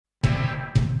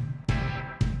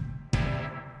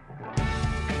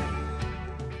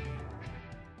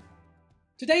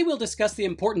Today we'll discuss the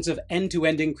importance of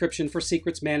end-to-end encryption for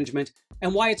secrets management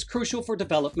and why it's crucial for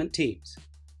development teams.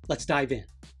 Let's dive in.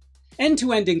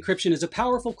 End-to-end encryption is a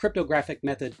powerful cryptographic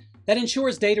method that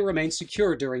ensures data remains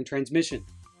secure during transmission.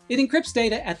 It encrypts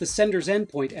data at the sender's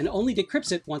endpoint and only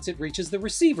decrypts it once it reaches the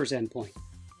receiver's endpoint,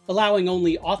 allowing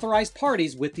only authorized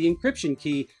parties with the encryption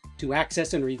key to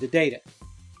access and read the data.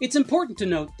 It's important to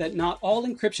note that not all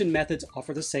encryption methods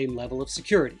offer the same level of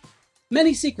security.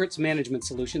 Many secrets management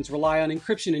solutions rely on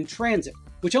encryption in transit,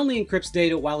 which only encrypts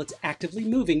data while it's actively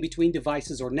moving between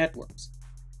devices or networks.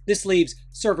 This leaves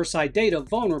server-side data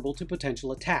vulnerable to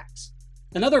potential attacks.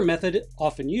 Another method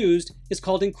often used is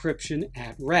called encryption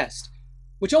at rest,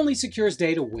 which only secures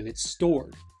data when it's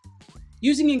stored.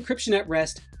 Using encryption at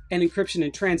rest and encryption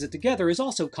in transit together is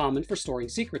also common for storing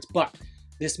secrets, but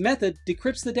this method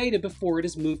decrypts the data before it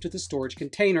is moved to the storage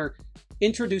container,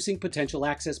 introducing potential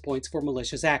access points for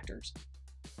malicious actors.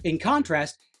 In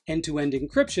contrast, end-to-end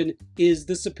encryption is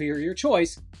the superior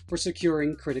choice for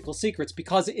securing critical secrets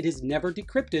because it is never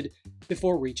decrypted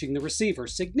before reaching the receiver,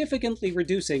 significantly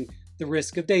reducing the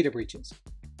risk of data breaches.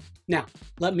 Now,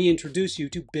 let me introduce you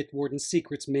to Bitwarden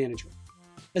Secrets Manager,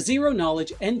 a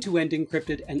zero-knowledge, end-to-end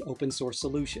encrypted and open-source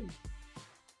solution.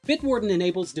 Bitwarden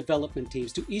enables development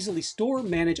teams to easily store,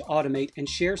 manage, automate, and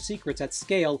share secrets at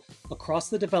scale across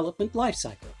the development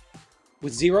lifecycle.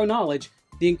 With zero knowledge,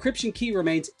 the encryption key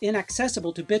remains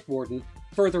inaccessible to Bitwarden,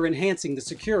 further enhancing the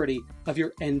security of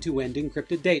your end-to-end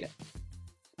encrypted data.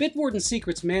 Bitwarden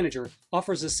Secrets Manager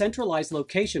offers a centralized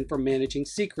location for managing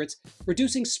secrets,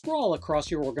 reducing sprawl across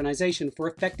your organization for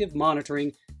effective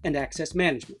monitoring and access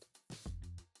management.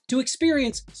 To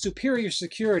experience superior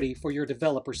security for your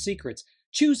developer secrets,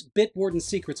 choose Bitwarden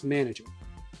Secrets Manager.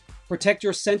 Protect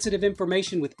your sensitive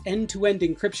information with end-to-end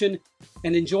encryption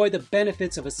and enjoy the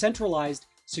benefits of a centralized,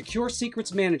 secure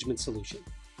secrets management solution.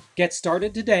 Get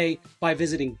started today by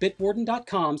visiting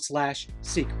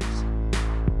bitwarden.com/secrets.